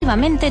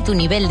definitivamente tu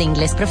nivel de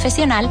inglés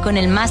profesional con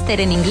el máster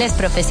en inglés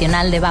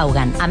profesional de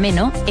Vaughan.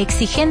 Ameno,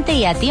 exigente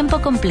y a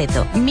tiempo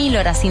completo. 1000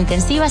 horas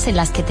intensivas en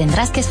las que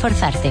tendrás que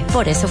esforzarte.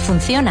 Por eso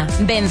funciona.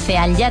 Vence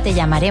al Ya te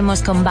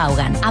llamaremos con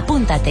Vaughan.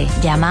 Apúntate.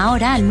 Llama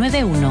ahora al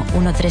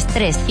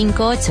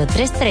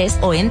 91-133-5833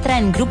 o entra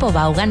en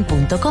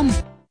grupovaughan.com.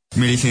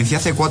 Me licencié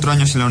hace 4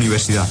 años en la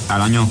universidad.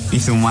 Al año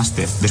hice un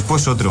máster,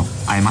 después otro.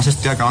 Además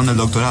estoy acabando el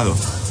doctorado.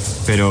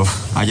 Pero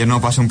ayer no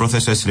pasé un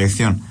proceso de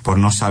selección por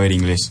no saber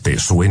inglés. ¿Te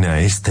suena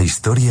esta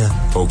historia?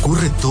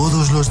 Ocurre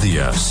todos los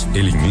días.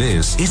 El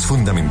inglés es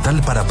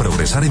fundamental para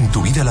progresar en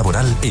tu vida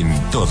laboral en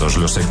todos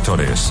los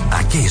sectores.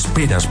 ¿A qué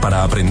esperas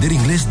para aprender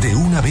inglés de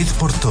una vez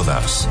por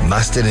todas?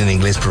 Máster en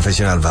Inglés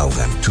Profesional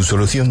Vaughan, tu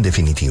solución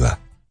definitiva.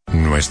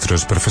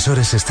 Nuestros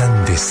profesores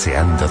están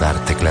deseando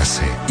darte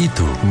clase. ¿Y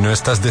tú? ¿No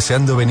estás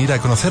deseando venir a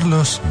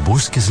conocerlos?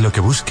 Busques lo que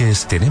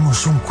busques,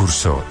 tenemos un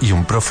curso y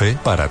un profe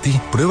para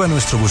ti. Prueba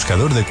nuestro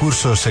buscador de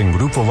cursos en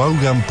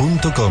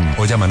grupovaughan.com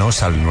o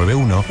llámanos al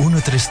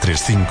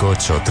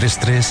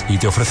 91-133-5833 y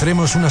te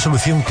ofreceremos una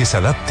solución que se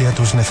adapte a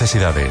tus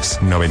necesidades.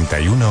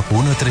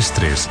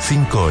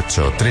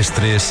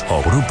 91-133-5833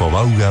 o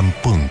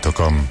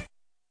grupovaughan.com.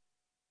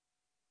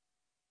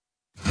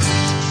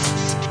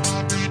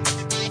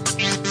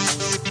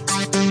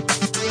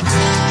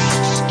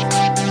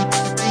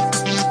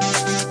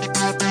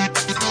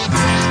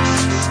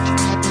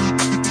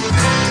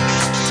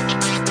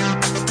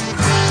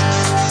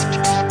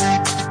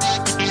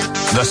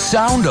 The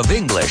Sound of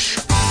English.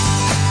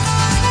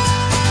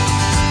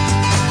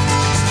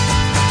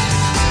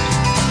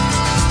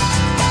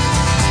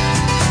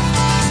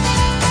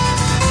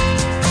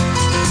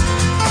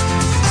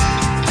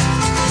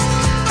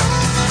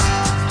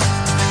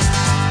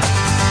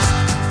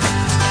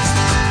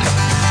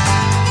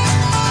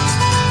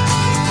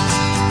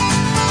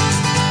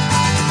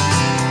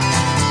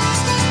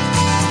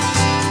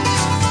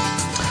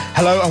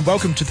 Hello and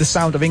welcome to the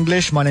Sound of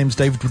English. My name's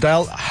David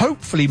Waddell.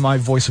 Hopefully my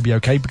voice will be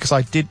okay because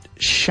I did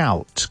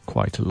shout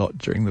quite a lot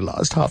during the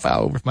last half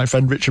hour with my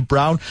friend Richard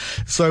Brown.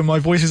 So my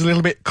voice is a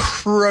little bit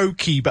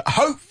croaky, but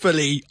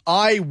hopefully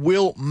I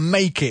will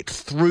make it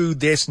through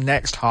this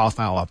next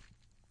half hour.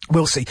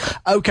 We'll see.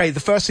 Okay,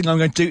 the first thing I'm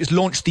going to do is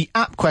launch the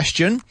app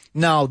question.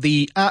 Now,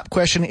 the app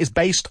question is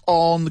based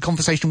on the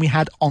conversation we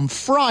had on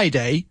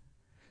Friday.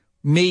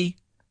 Me,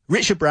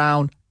 Richard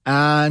Brown,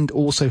 and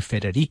also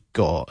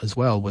Federico as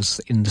well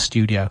was in the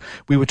studio.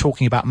 We were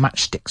talking about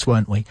matchsticks,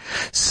 weren't we?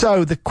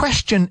 So the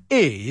question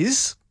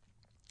is,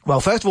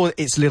 well, first of all,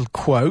 it's a little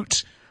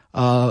quote.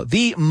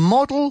 The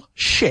model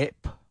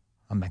ship,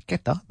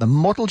 the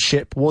model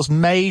ship was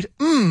made,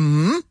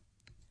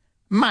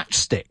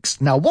 matchsticks.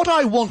 Now, what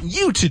I want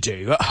you to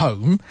do at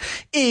home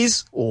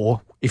is,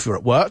 or if you're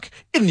at work,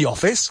 in the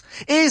office,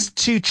 is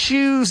to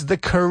choose the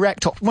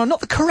correct option. Well,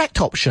 not the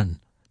correct option,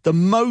 the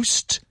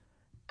most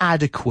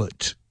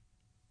adequate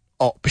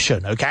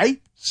option, okay?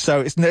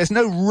 So there's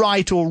no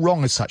right or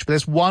wrong as such, but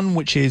there's one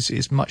which is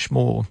much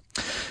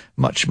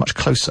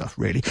closer,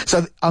 really.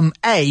 So,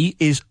 A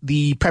is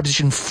the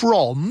preposition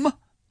from,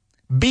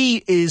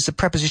 B is the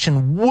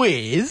preposition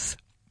with,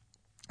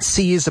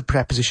 C is the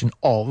preposition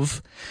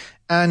of,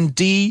 and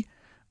D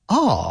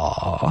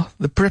are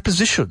the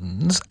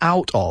prepositions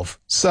out of.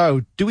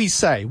 So, do we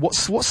say,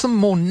 what's the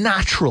more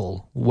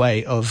natural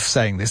way of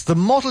saying this? The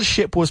model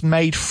ship was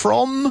made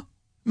from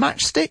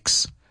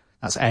matchsticks.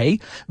 That's A.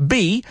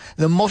 B,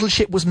 the model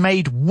ship was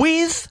made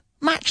with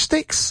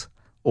matchsticks.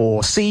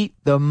 Or C,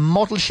 the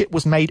model ship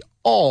was made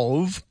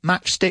of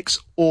matchsticks.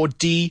 Or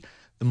D,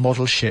 the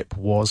model ship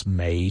was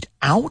made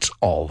out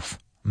of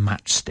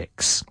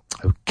matchsticks.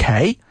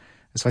 Okay.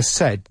 As I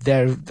said,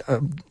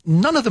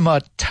 none of them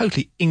are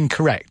totally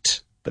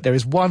incorrect, but there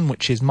is one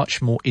which is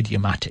much more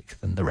idiomatic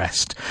than the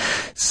rest.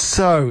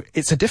 So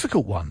it's a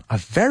difficult one, a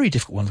very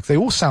difficult one, because they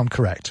all sound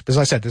correct. But as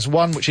I said, there's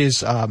one which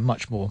is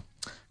much more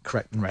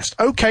correct than the rest.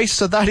 Okay,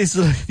 so that is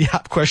the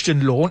app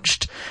question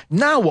launched.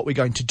 Now what we're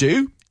going to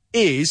do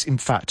is, in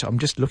fact, I'm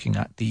just looking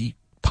at the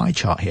pie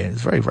chart here.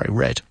 It's very, very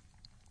red.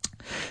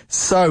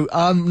 So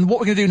what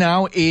we're going to do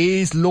now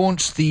is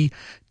launch the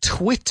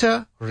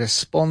Twitter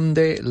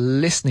Responde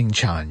Listening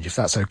Challenge, if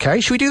that's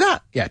okay. Should we do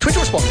that? Yeah,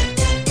 Twitter Responde.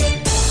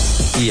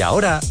 Y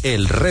ahora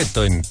el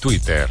reto en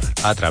Twitter,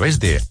 a través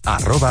de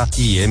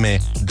 @im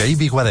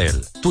David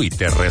Waddell.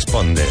 Twitter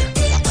Responde.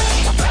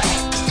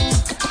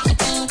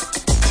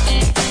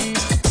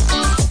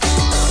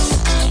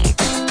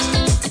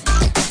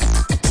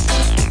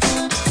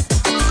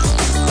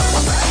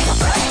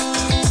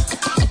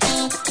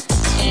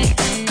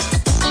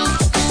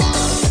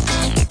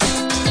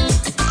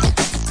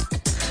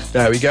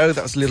 There we go.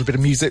 That was a little bit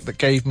of music that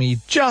gave me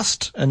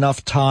just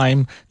enough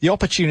time, the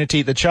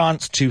opportunity, the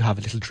chance to have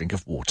a little drink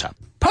of water.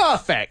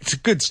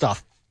 Perfect. Good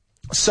stuff.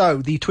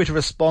 So, the Twitter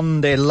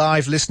Responde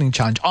live listening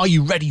challenge. Are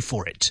you ready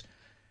for it?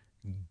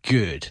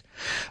 Good.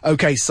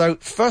 Okay, so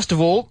first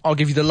of all, I'll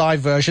give you the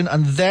live version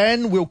and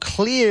then we'll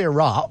clear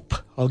up.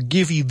 I'll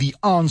give you the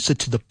answer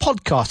to the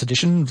podcast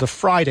edition, the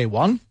Friday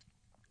one.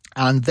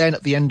 And then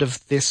at the end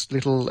of this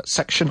little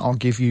section, I'll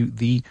give you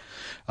the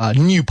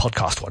new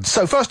podcast one.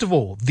 So first of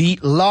all, the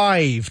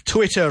live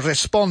Twitter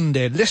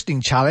Responde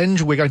listening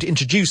challenge we're going to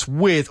introduce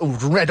with un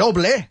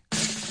redoble.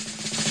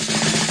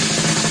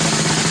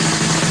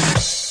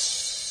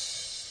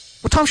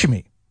 What time should we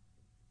meet?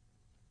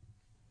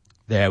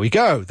 There we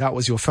go. That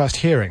was your first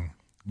hearing.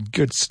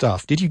 Good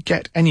stuff. Did you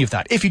get any of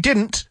that? If you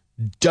didn't,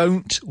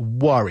 don't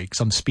worry,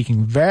 because I'm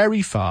speaking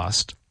very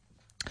fast.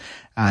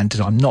 And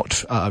I'm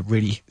not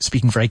really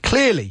speaking very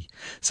clearly.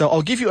 So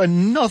I'll give you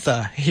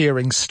another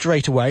hearing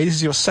straight away. This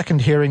is your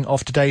second hearing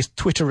of today's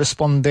Twitter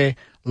Responde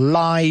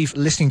live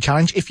listening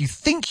challenge. If you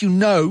think you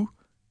know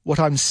what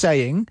I'm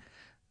saying,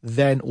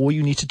 then all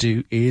you need to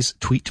do is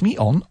tweet me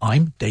on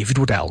I'm David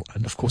Waddell.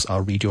 And of course,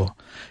 I'll read your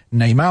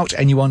name out.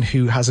 Anyone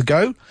who has a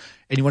go,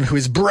 anyone who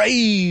is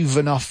brave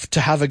enough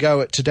to have a go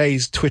at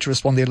today's Twitter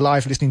Responde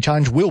live listening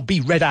challenge will be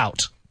read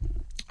out.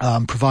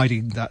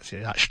 Providing that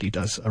it actually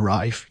does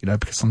arrive,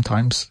 because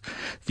sometimes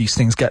these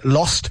things get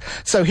lost.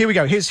 So here we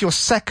go. Here's your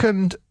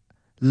second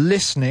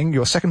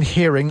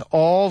hearing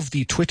of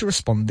the Twitter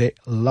Responde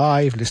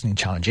live listening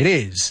challenge. It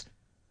is,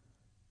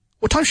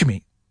 what time should we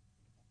meet?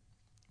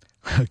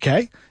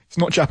 Okay. It's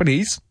not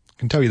Japanese. I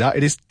can tell you that.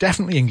 It is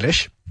definitely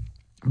English,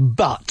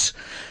 but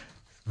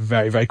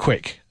very, very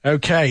quick.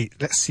 Okay.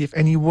 Let's see if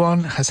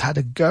anyone has had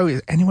a go.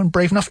 Is anyone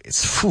brave enough?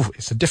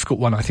 It's a difficult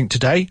one, I think,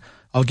 today.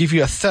 I'll give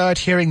you a third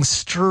hearing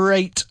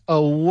straight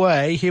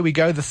away. Here we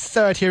go. The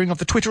third hearing of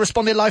the Twitter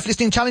Responde live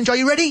listening challenge. Are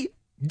you ready?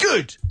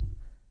 Good.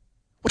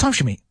 What time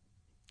should we meet?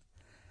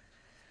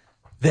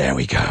 There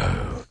we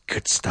go.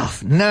 Good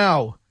stuff.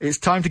 Now, it's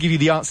time to give you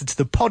the answer to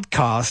the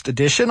podcast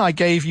edition I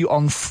gave you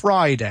on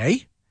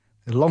Friday,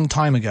 a long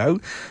time ago.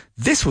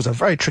 This was a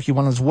very tricky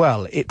one as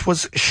well. It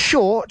was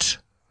short,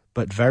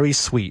 but very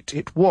sweet.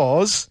 It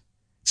was,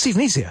 it's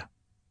even easier.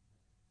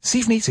 It's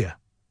even easier.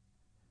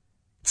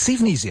 It's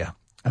even easier.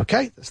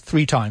 Okay, that's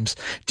 3 times.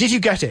 Did you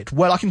get it?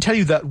 Well, I can tell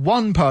you that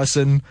one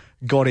person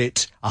got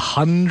it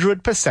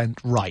 100%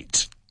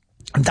 right.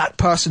 And that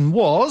person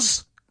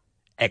was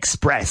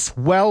Express.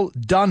 Well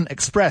done,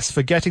 Express,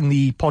 for getting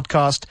the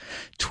podcast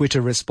Twitter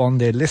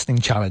Responde listening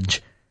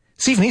challenge.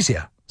 It's even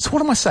easier. So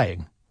what am I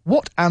saying?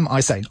 What am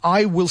I saying?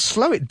 I will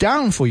slow it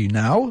down for you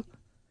now.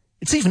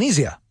 It's even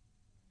easier.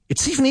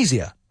 It's even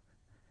easier.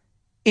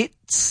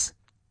 It's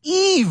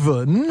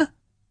even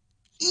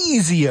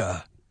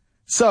easier.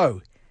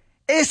 So,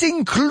 es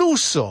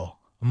incluso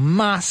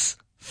más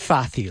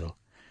fácil.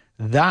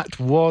 That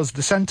was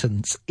the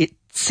sentence.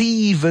 It's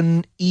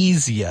even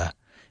easier.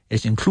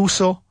 Es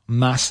incluso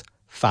más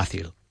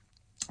fácil.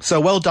 So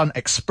well done,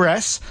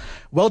 Express.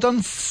 Well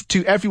done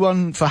to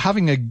everyone for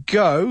having a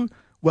go.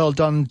 Well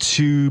done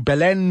to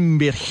Belen,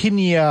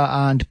 Virginia,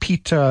 and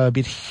Peter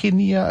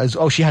Virginia.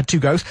 She had 2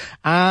 goes.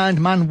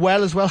 And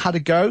Manuel as well had a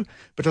go.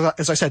 But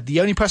as I said, the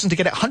only person to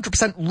get it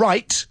 100%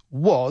 right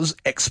was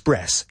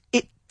Express.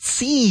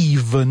 It's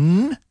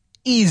even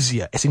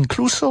easier. Es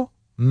incluso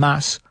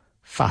más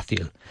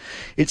fácil.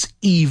 It's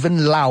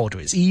even louder.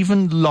 It's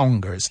even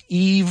longer. It's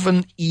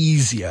even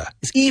easier.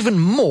 It's even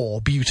more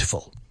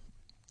beautiful.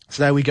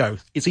 So there we go.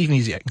 It's even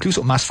easier.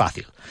 Incluso más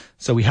fácil.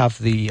 So we have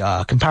the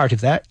comparative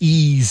there.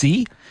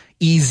 Easy,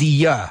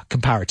 easier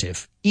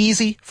comparative.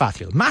 Easy,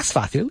 fácil. Más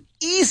fácil,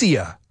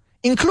 easier.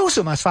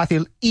 Incluso más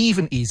fácil,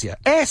 even easier.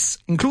 Es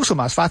incluso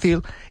más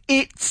fácil.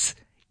 It's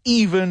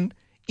even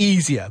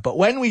easier. But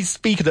when we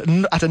speak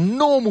at a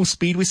normal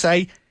speed, we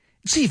say,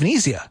 it's even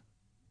easier.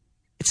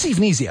 It's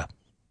even easier.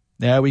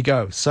 There we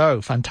go.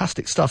 So,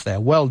 fantastic stuff there.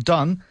 Well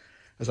done,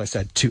 as I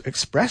said, to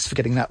Express for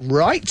getting that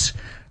right.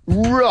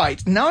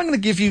 Right. Now I'm going to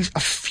give you a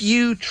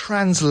few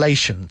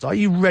translations. Are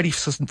you ready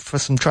for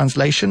some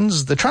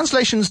translations? The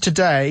translations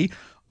today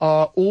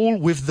are all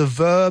with the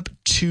verb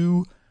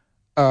to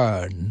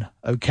earn.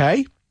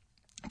 Okay?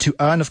 To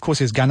earn, of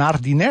course, is ganar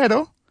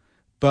dinero,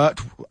 but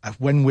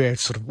when we're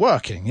sort of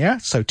working, yeah?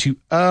 So to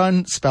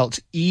earn, spelt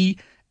E-A-R-N.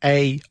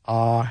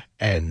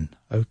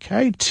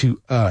 Okay?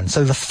 To earn.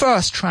 So the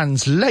first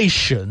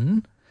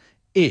translation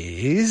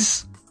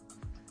is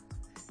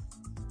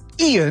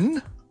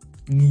Ian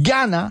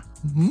gana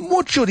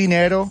mucho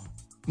dinero,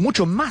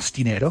 mucho más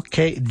dinero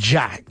que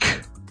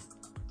Jack.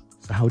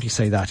 So how would you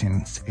say that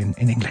in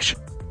English?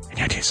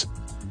 Any ideas?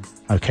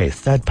 Okay,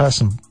 third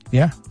person,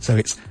 yeah? So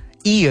it's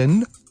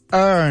Ian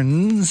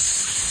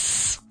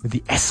earns, with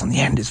the S on the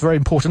end, it's very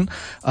important.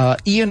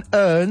 Ian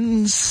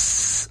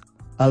earns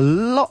a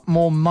lot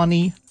more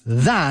money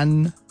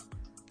than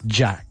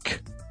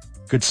Jack.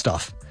 Good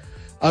stuff.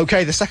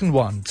 Okay, the second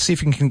one. See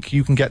if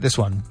you can get this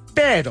one.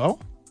 Pero,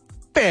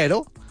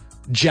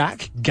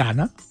 Jack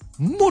gana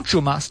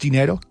mucho más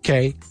dinero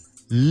que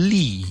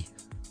Lee.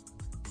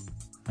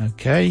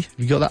 Okay,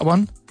 you got that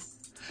one?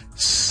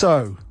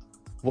 So,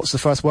 what's the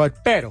first word?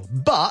 Pero.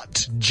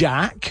 But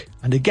Jack,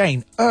 and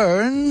again,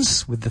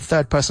 earns, with the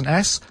third person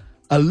S,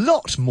 a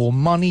lot more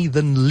money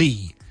than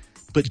Lee.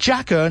 But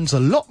Jack earns a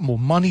lot more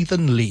money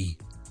than Lee.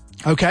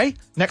 Okay,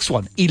 next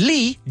one. Y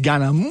Lee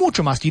gana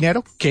mucho más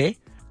dinero que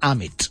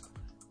Amit.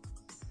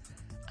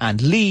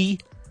 And Lee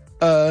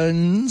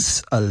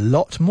earns a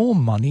lot more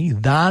money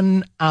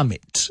than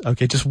Amit.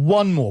 Okay, just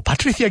one more.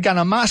 Patricia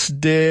gana más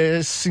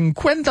de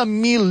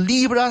 50,000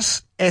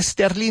 libras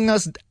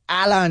esterlinas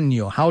al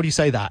año. How do you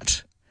say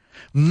that?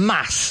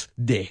 Más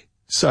de.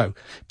 So,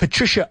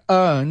 Patricia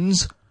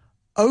earns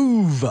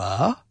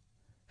over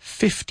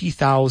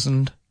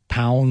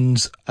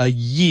 £50,000 a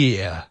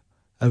year.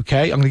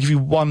 Okay, I'm going to give you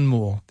one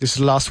more. This is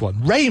the last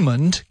one.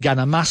 Raymond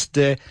gana más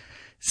de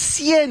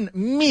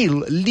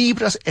 100,000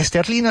 libras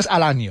esterlinas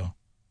al año.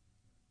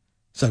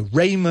 So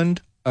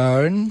Raymond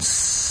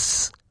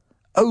earns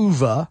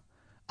over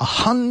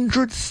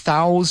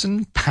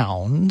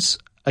 £100,000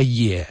 a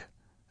year.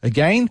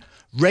 Again,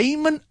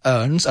 Raymond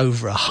earns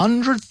over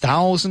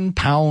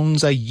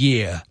 £100,000 a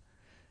year.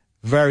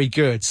 Very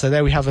good. So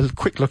there we have a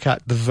quick look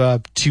at the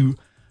verb to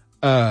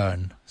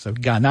earn. So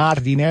ganar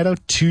dinero,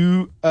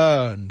 to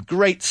earn.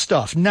 Great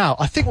stuff. Now,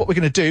 I think what we're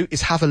going to do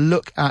is have a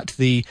look at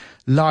the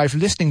live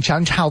listening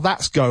challenge, how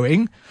that's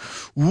going.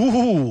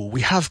 Ooh,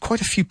 we have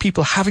quite a few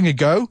people having a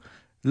go.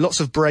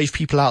 Lots of brave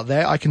people out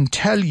there. I can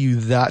tell you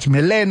that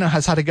Milena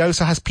has had a go,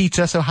 so has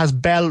Peter, so has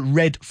Belle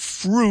Red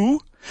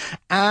Fru,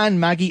 and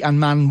Maggie and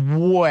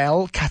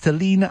Manuel,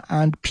 Catalina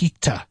and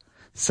Peter.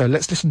 So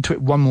let's listen to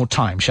it one more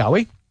time, shall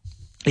we?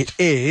 It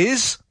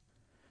is...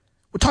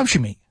 What time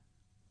should we meet?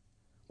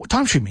 What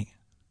time should we meet?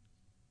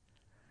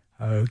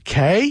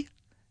 Okay.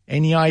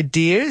 Any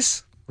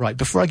ideas? Right,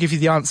 before I give you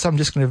the answer, I'm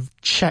just going to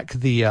check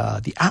the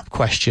app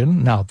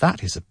question. Now,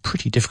 that is a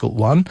pretty difficult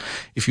one.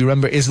 If you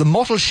remember, is the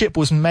model ship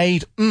was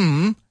made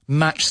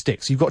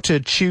matchsticks. You've got to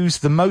choose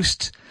the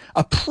most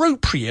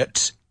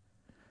appropriate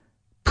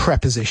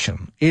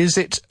preposition. Is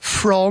it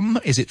from,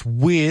 is it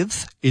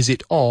with, is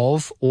it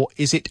of, or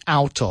is it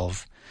out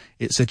of?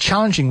 It's a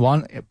challenging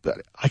one,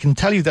 but I can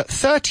tell you that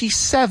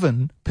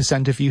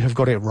 37% of you have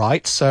got it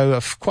right, so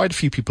quite a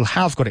few people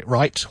have got it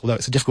right, although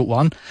it's a difficult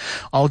one.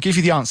 I'll give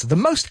you the answer. The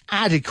most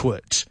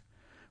adequate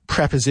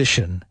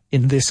preposition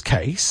in this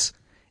case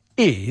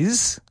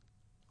is,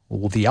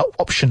 or the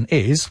option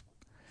is,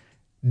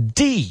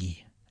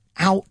 D,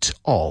 out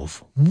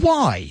of.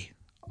 Why,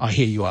 I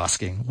hear you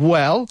asking?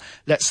 Well,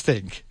 let's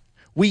think.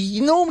 We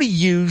normally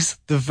use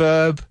the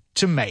verb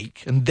to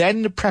make, and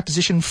then the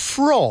preposition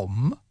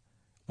from,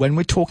 when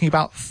we're talking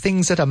about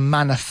things that are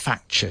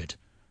manufactured.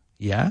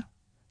 Yeah?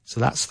 So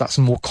that's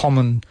a more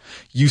common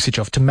usage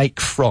of to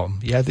make from.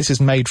 Yeah? This is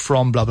made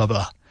from blah, blah,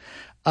 blah.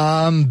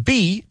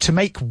 B, to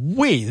make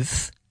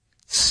with,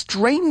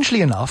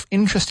 strangely enough,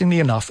 interestingly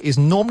enough, is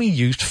normally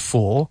used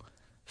for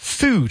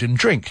food and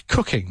drink,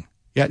 cooking.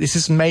 Yeah? This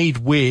is made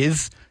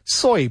with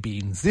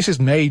soybeans. This is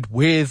made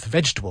with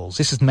vegetables.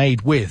 This is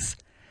made with.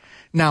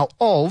 Now,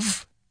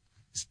 of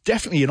is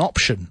definitely an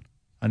option,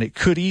 and it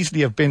could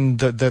easily have been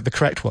the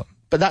correct one.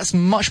 But that's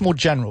much more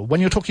general.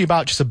 When you're talking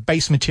about just a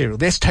base material,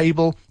 this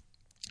table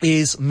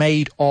is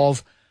made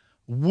of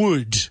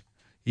wood.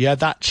 Yeah,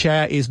 that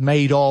chair is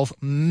made of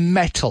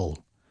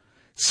metal.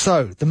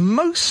 So the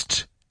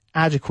most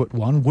adequate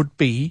one would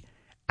be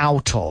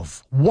out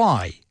of.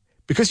 Why?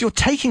 Because you're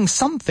taking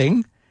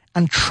something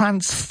and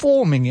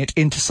transforming it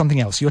into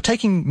something else. You're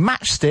taking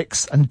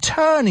matchsticks and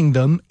turning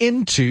them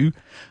into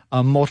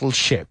a model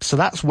ship. So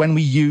that's when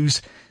we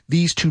use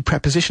these two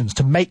prepositions,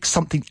 to make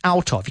something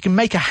out of. You can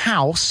make a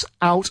house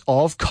out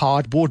of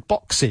cardboard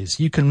boxes.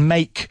 You can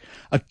make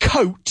a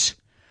coat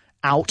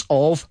out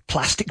of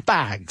plastic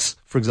bags,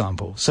 for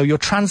example. So you're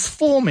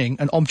transforming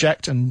an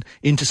object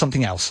into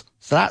something else.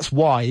 So that's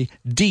why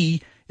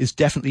D is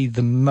definitely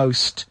the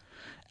most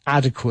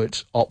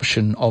adequate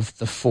option of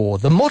the four.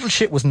 The model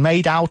ship was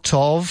made out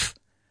of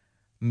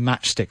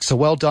matchsticks. So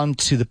well done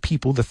to the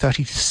people, the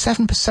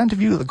 37%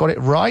 of you that got it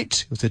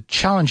right. It was a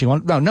challenging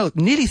one. No,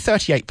 nearly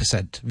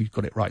 38% of you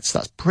got it right. So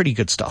that's pretty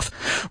good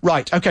stuff.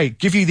 Right, okay,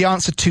 give you the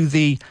answer to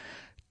the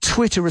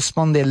Twitter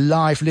Respond Their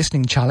Live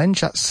Listening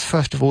Challenge. Let's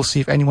first of all see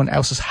if anyone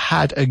else has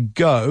had a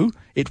go.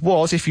 It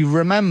was, if you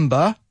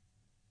remember,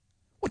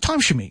 what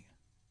time should we meet?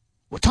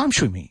 What time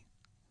should we meet?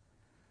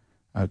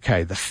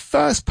 Okay, the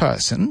first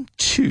person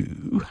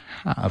to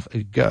have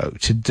a go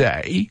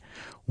today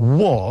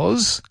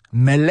was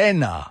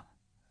Milena.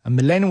 And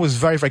Milena was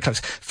very, very close.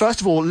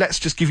 First of all, let's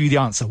just give you the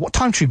answer. What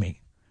time should we meet?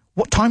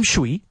 What time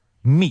should we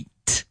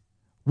meet?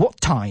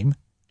 What time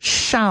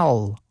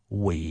shall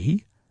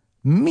we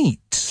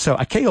meet? So,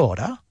 ¿a qué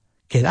hora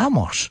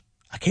quedamos?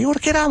 ¿A qué hora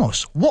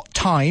quedamos? What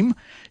time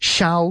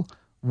shall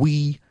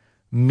we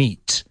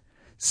meet?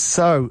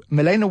 So,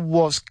 Milena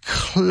was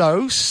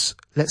close.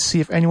 Let's see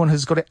if anyone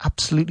has got it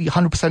absolutely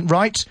 100%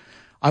 right.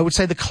 I would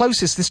say the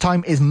closest this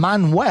time is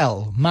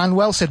Manuel.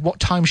 Manuel said, what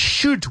time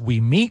should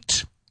we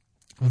meet?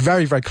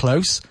 Very, very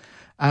close.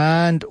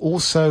 And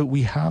also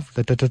we have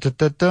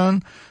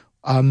Belen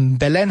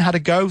had a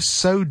go.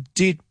 So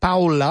did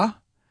Paula,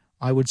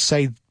 I would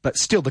say. But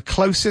still, the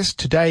closest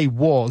today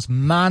was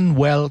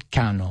Manuel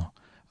Cano.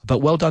 But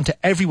well done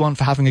to everyone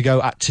for having a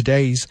go at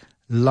today's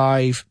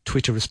live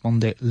Twitter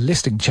Responde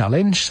listening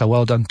challenge. So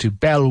well done to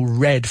Bell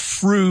Red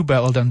Fru,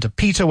 well done to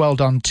Peter, well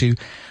done to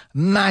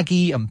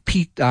Maggie and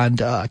Pete and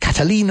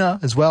Catalina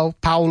as well,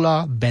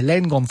 Paula,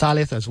 Belen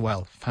Gonzalez as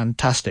well.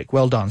 Fantastic,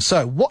 well done.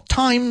 So what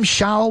time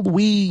shall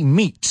we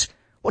meet?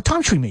 What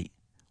time should we meet?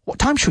 What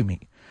time should we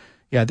meet?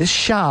 Yeah, this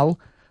shall,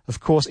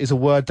 of course, is a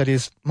word that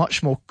is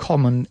much more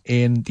common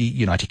in the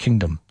United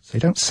Kingdom. So they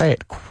don't say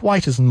it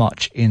quite as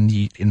much in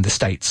the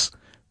States.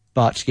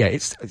 But yeah,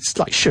 it's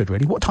like should,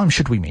 really. What time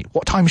should we meet?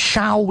 What time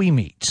shall we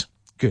meet?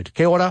 Good.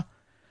 ¿Qué hora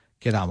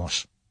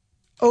quedamos?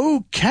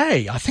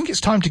 Okay, I think it's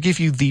time to give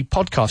you the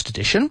podcast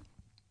edition.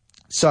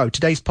 So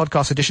today's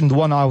podcast edition, the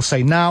one I will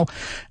say now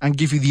and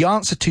give you the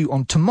answer to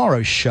on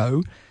tomorrow's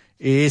show,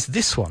 is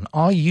this one.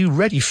 Are you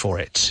ready for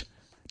it?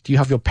 Do you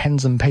have your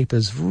pens and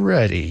papers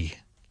ready?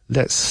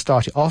 Let's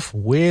start it off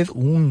with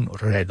un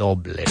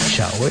redoble,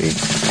 shall we?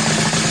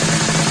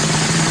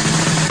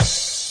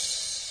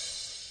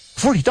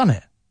 I've already done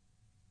it.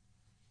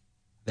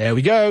 There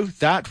we go.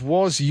 That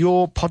was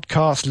your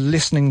podcast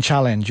listening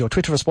challenge, your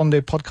Twitter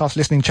Responde podcast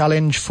listening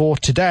challenge for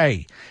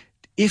today.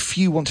 If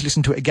you want to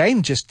listen to it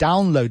again, just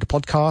download the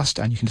podcast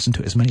and you can listen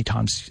to it as many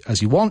times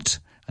as you want.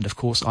 And of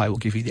course, I will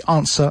give you the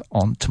answer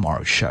on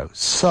tomorrow's show.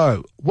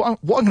 So what I'm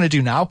going to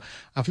do now,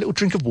 I have a little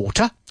drink of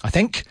water, I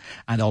think,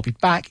 and I'll be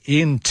back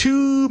in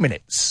 2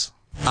 minutes.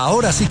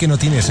 Ahora sí que no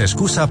tienes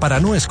excusa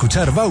para no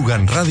escuchar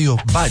Vaughan Radio,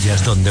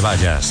 vayas donde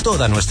vayas.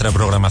 Toda nuestra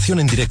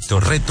programación en directo,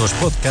 retos,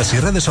 podcasts y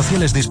redes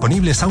sociales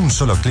disponibles a un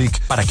solo clic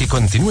para que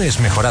continúes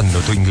mejorando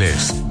tu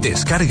inglés.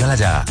 Descárgala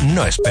ya,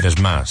 no esperes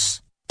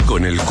más.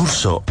 Con el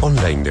curso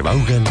online de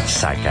Vaughan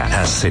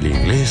sacarás el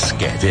inglés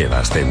que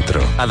llevas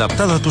dentro.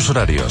 Adaptado a tus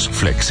horarios,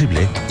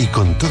 flexible y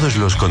con todos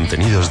los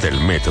contenidos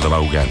del método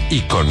Vaughan.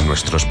 Y con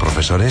nuestros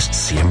profesores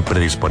siempre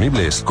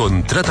disponibles.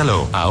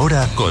 Contrátalo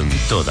ahora con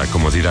toda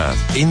comodidad.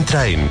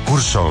 Entra en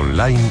curso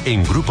online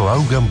en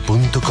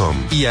grupovaughan.com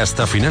y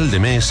hasta final de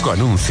mes con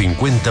un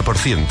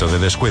 50% de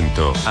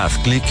descuento. Haz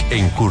clic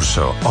en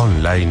curso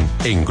online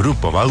en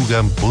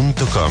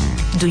grupovaughan.com.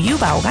 ¿Do you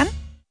Vaughan?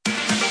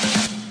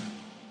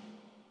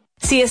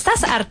 Si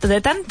estás harto de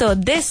tanto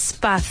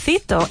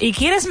despacito y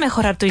quieres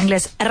mejorar tu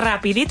inglés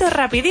rapidito,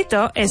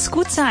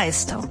 escucha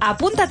esto.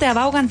 Apúntate a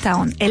Vaughan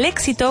Town, el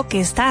éxito que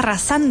está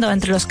arrasando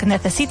entre los que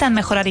necesitan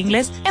mejorar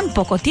inglés en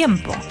poco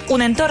tiempo.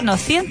 Un entorno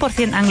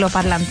 100%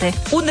 angloparlante,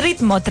 un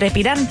ritmo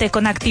trepidante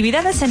con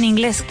actividades en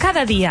inglés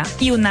cada día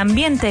y un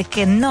ambiente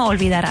que no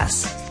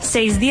olvidarás.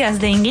 6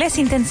 días de inglés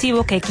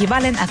intensivo que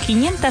equivalen a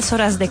 500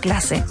 horas de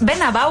clase.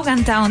 Ven a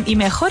Vaughan Town y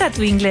mejora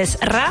tu inglés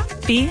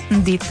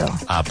rapidito.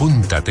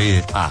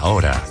 Apúntate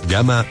ahora.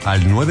 Llama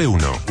al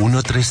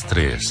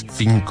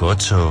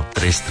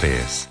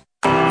 91-133-5833.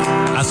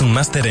 Haz un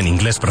máster en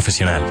inglés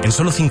profesional. En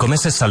solo 5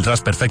 meses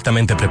saldrás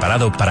perfectamente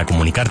preparado para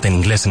comunicarte en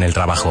inglés en el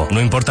trabajo. No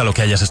importa lo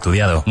que hayas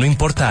estudiado, no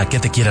importa a qué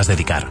te quieras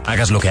dedicar.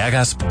 Hagas lo que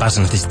hagas, vas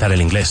a necesitar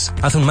el inglés.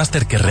 Haz un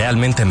máster que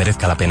realmente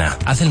merezca la pena.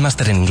 Haz el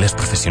máster en inglés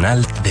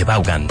profesional de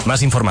Vaughan.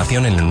 Más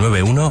información en el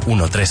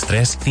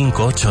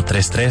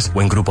 91-133-5833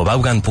 o en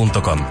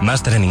grupovaughan.com.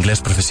 Máster en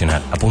inglés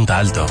profesional. Apunta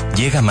alto.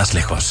 Llega más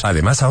lejos.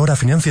 Además, ahora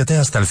financiate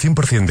hasta el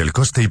 100% del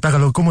coste y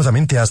págalo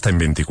cómodamente hasta en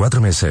 24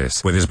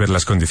 meses. Puedes ver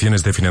las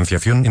condiciones de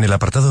financiación en el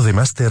apartado de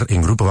máster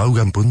en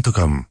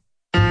grupovaughan.com.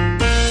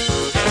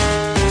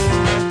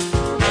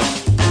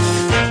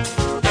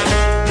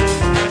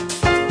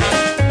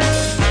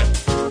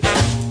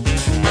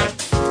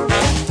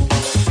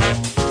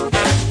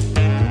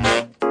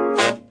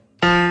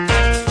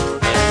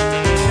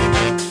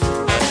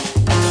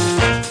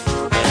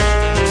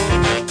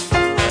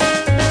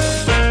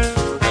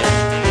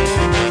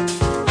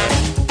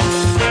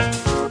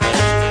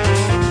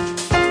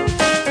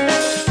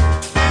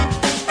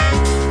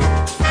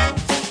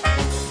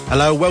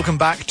 Hello, welcome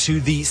back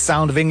to the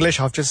Sound of English.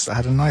 I've just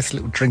had a nice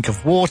little drink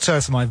of water,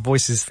 so my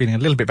voice is feeling a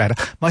little bit better.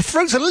 My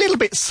throat's a little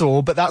bit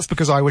sore, but that's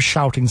because I was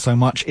shouting so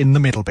much in the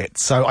middle bit.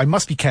 So I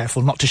must be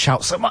careful not to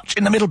shout so much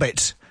in the middle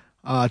bit.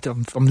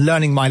 I'm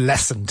learning my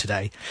lesson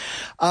today.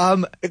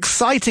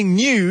 Exciting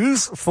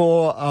news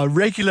for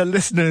regular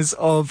listeners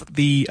of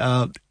the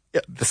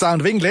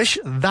Sound of English.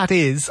 That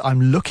is, I'm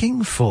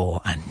looking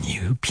for a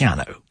new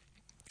piano.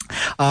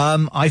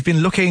 I've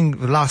been looking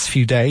the last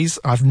few days.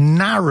 I've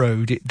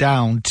narrowed it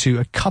down to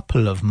a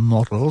couple of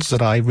models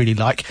that I really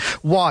like.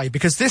 Why?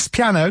 Because this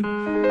piano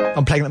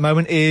I'm playing at the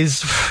moment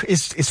is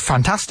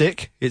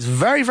fantastic. It's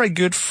very, very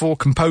good for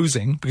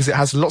composing because it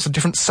has lots of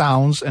different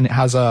sounds and it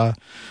has a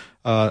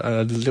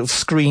little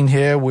screen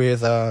here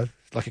with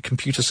like a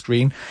computer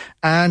screen.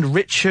 And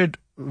Richard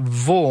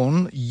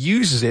Vaughan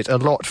uses it a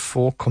lot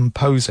for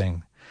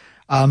composing.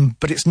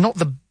 But it's not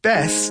the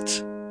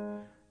best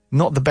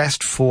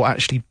for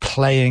actually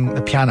playing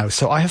the piano.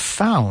 So I have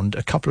found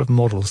a couple of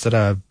models that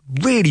are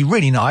really,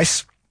 really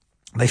nice.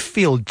 They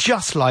feel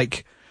just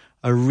like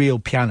a real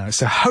piano.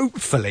 So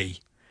hopefully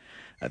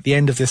at the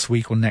end of this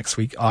week or next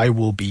week, I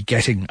will be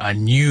getting a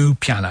new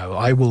piano.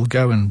 I will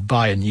go and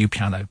buy a new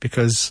piano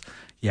because,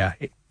 yeah,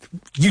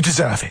 you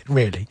deserve it,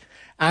 really.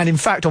 And in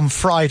fact, on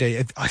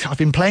Friday, I've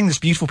been playing this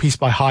beautiful piece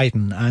by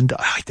Haydn, and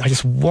I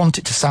just want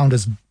it to sound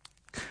as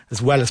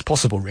well as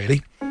possible,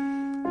 really.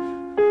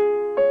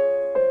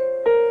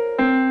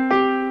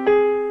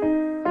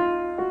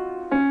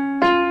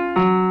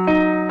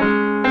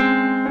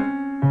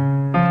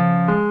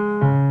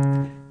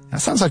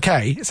 That sounds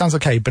okay. It sounds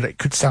okay, but it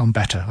could sound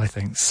better, I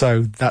think.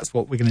 So that's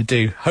what we're going to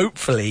do.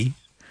 Hopefully,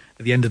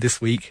 at the end of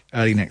this week,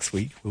 early next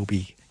week, we'll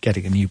be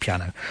getting a new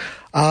piano.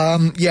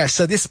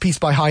 So this piece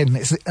by Haydn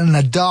is an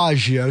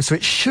adagio, so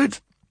it should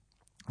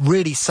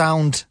really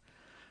sound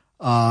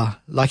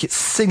like it's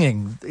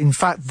singing. In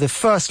fact, the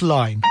first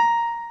line,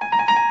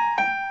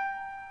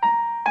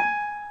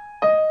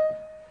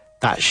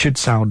 that should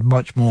sound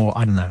much more,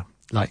 I don't know,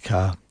 like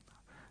a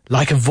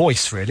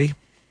voice, really.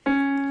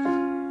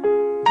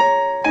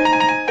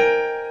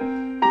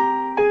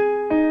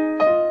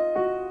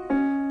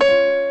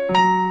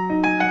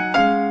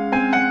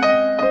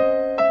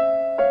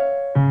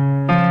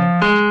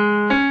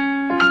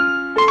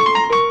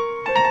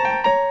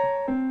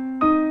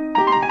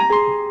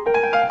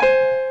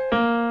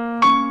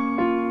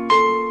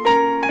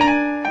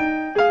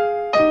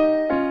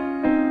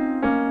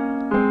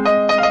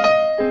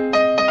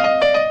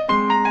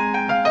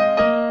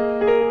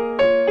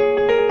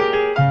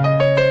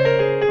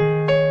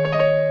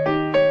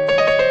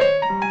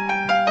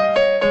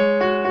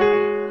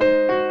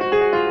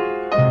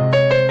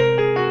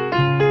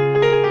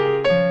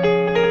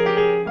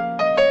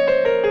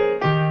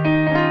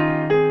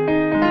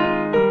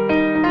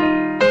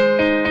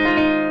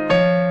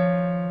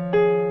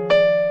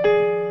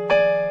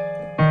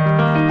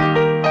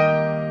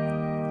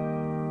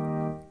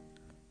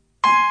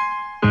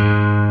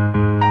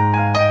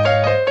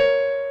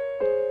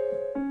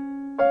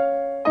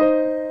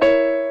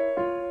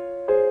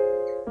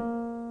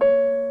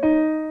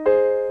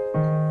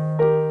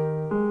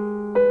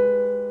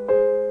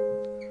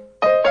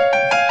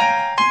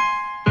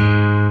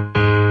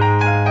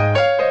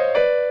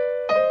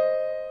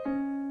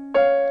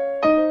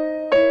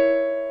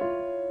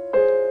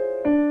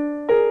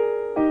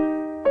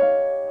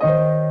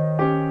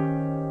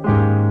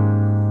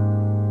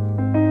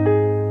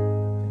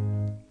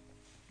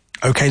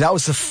 Okay, that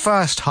was the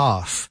first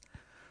half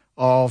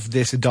of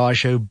this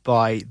adagio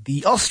by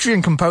the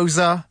Austrian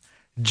composer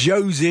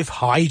Joseph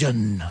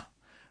Haydn,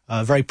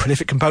 a very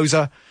prolific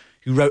composer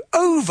who wrote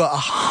over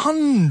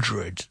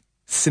 100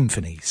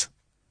 symphonies.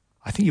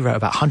 I think he wrote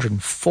about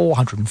 104,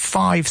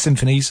 105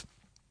 symphonies,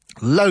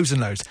 loads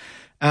and loads.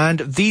 And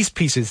these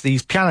pieces,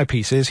 these piano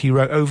pieces, he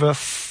wrote over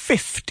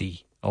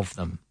 50 of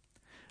them.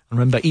 And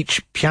remember,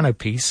 each piano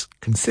piece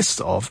consists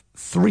of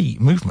 3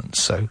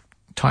 movements, so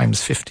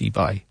times 52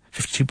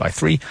 by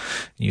 3.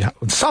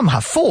 Some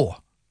have 4,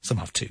 some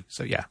have 2.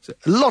 So yeah, so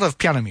a lot of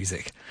piano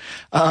music.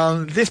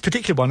 This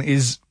particular one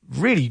is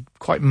really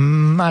quite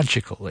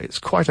magical. It's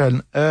quite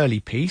an early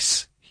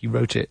piece. He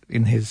wrote it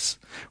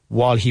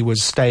while he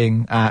was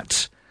staying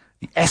at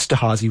the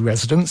Esterházy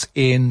residence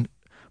in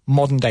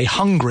modern-day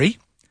Hungary,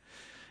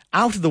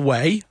 out of the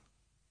way,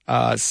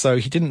 so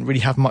he didn't really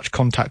have much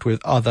contact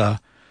with other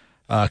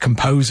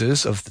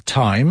composers of the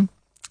time.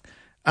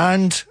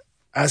 And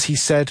as he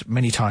said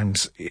many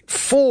times, it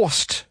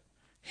forced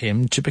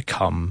him to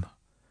become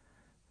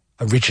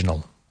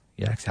original.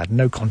 Yeah, he had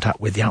no contact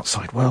with the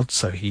outside world,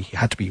 so he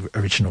had to be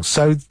original.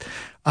 So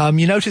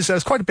you notice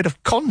there's quite a bit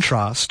of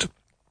contrast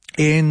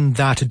in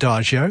that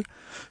adagio.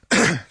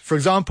 For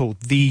example,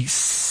 the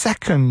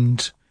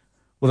third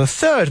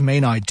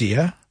main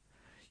idea,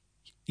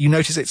 you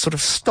notice it sort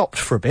of stopped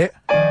for a bit.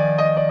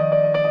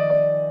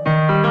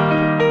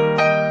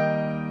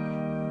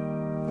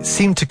 It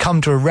seemed to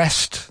come to a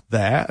rest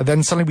there, and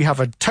then suddenly we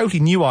have a totally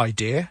new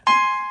idea.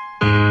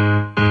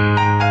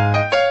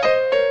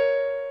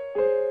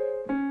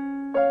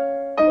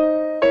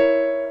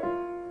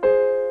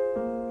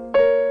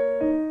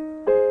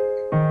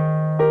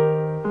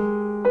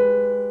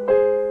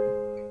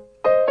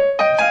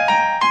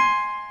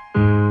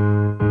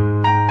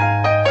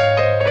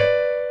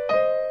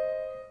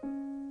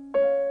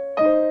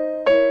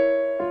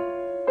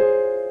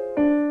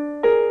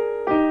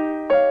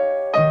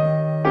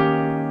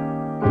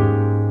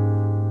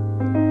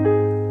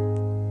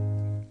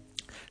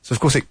 Of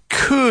course, it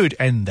could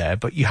end there,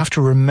 but you have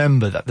to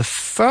remember that the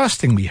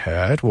first thing we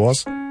heard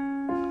was...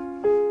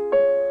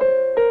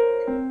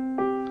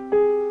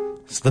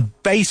 So the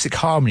basic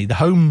harmony, the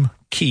home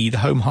key, the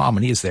home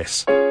harmony is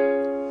this.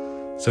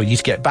 So you need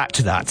to get back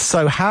to that.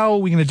 So how are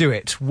we going to do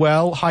it?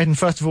 Well, Haydn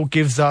first of all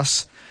gives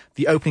us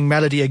the opening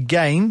melody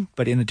again,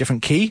 but in a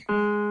different key.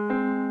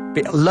 A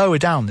bit lower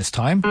down this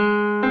time.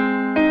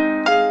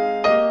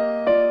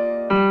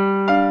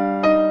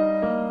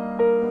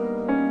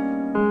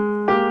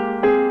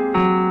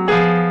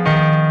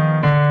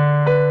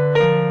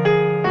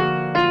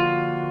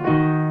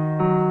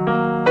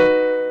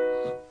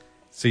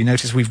 So you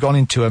notice we've gone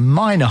into a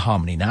minor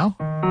harmony now.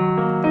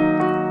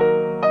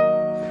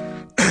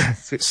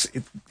 So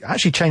it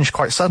actually changed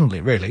quite suddenly,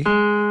 really.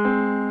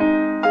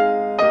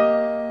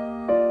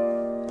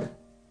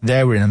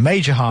 There we're in a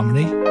major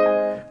harmony.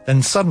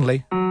 Then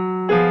suddenly...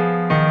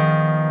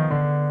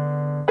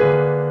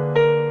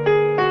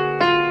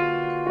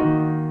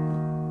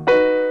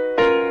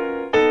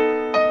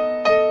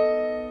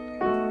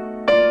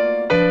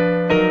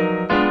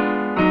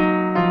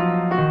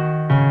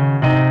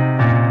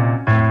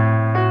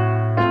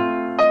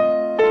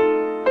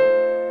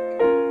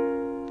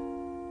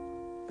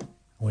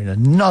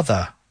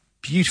 another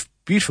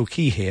beautiful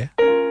key here.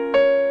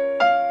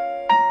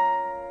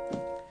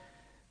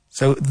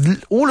 So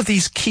all of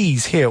these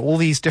keys here, all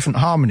these different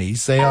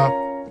harmonies, they are,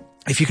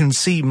 if you can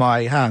see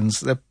my hands,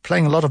 they're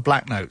playing a lot of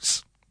black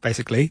notes,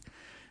 basically.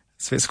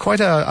 So it's quite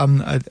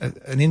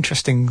an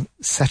interesting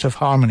set of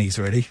harmonies,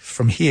 really,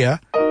 from here.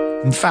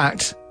 In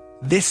fact,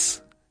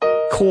 this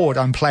chord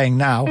I'm playing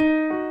now,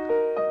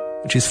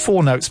 which is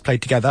 4 notes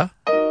played together,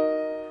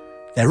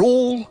 they're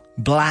all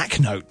black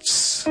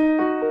notes.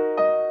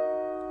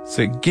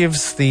 So it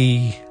gives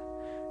the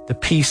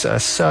piece a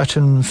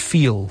certain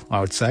feel, I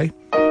would say.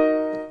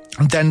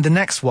 And then the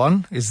next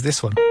one is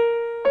this one.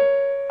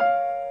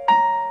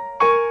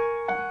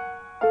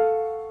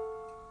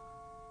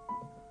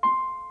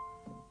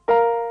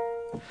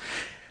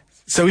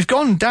 So we've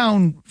gone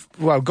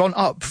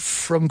up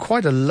from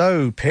quite a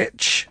low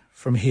pitch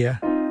from here.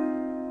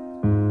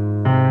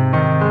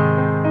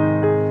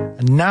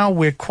 And now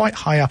we're quite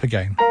high up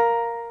again.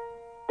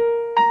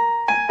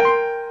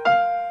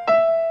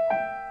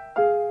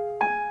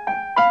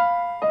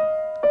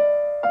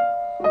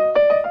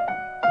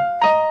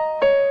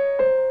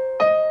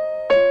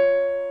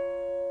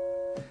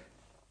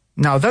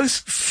 Now, those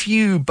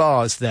few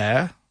bars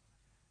there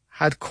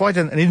had quite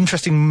an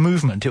interesting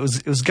movement. It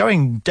was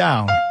going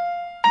down.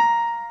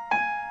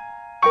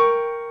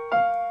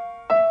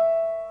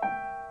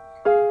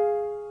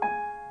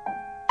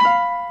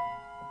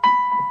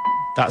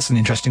 That's an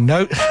interesting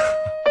note.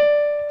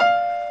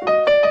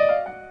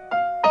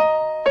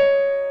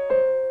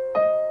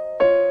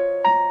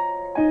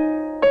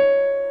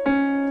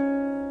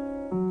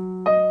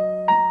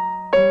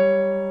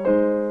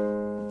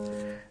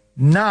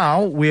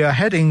 Now we are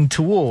heading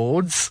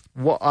towards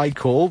what I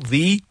call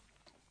the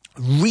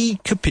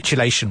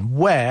recapitulation,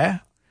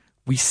 where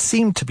we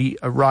seem to be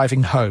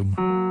arriving home.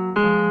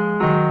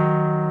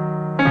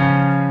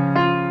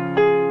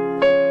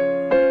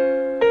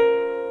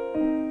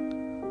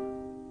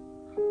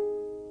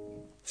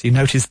 So you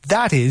notice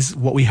that is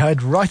what we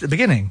heard right at the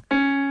beginning.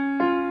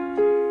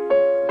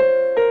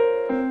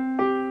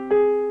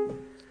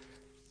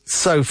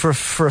 So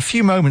for a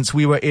few moments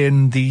we were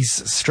in these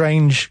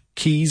strange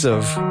keys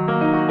of,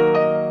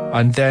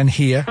 and then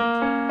here.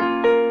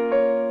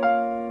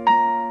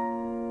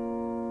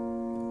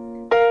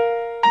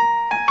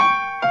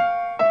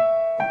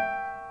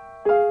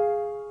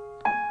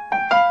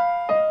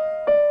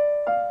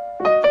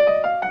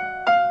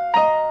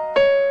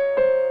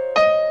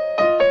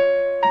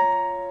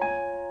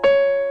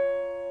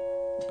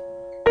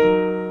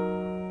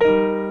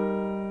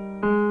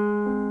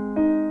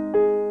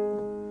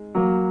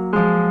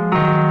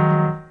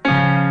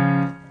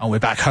 We're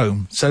back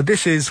home. So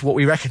this is what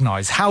we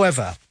recognise.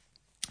 However,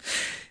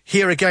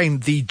 here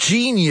again, the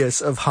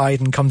genius of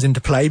Haydn comes into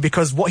play,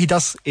 because what he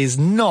does is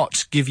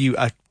not give you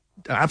an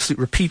absolute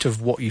repeat of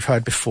what you've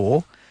heard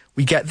before.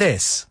 We get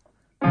this.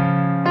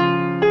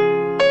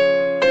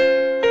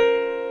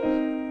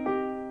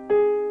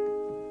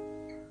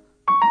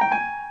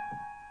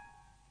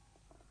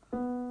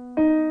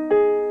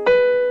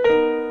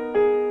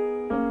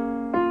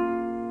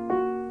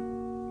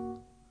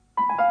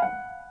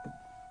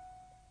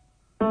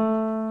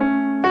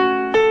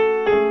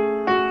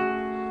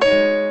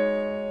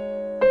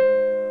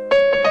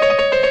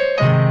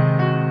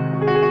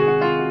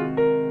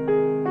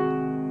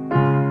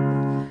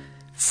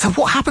 So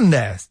what happened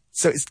there?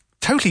 So it's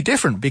totally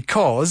different,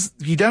 because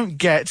you don't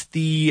get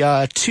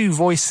the two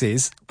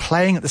voices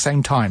playing at the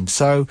same time.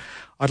 So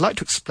I'd like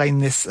to explain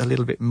this a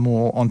little bit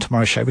more on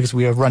tomorrow's show, because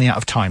we are running out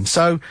of time.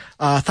 So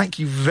thank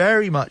you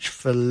very much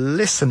for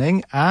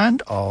listening,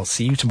 and I'll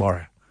see you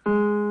tomorrow.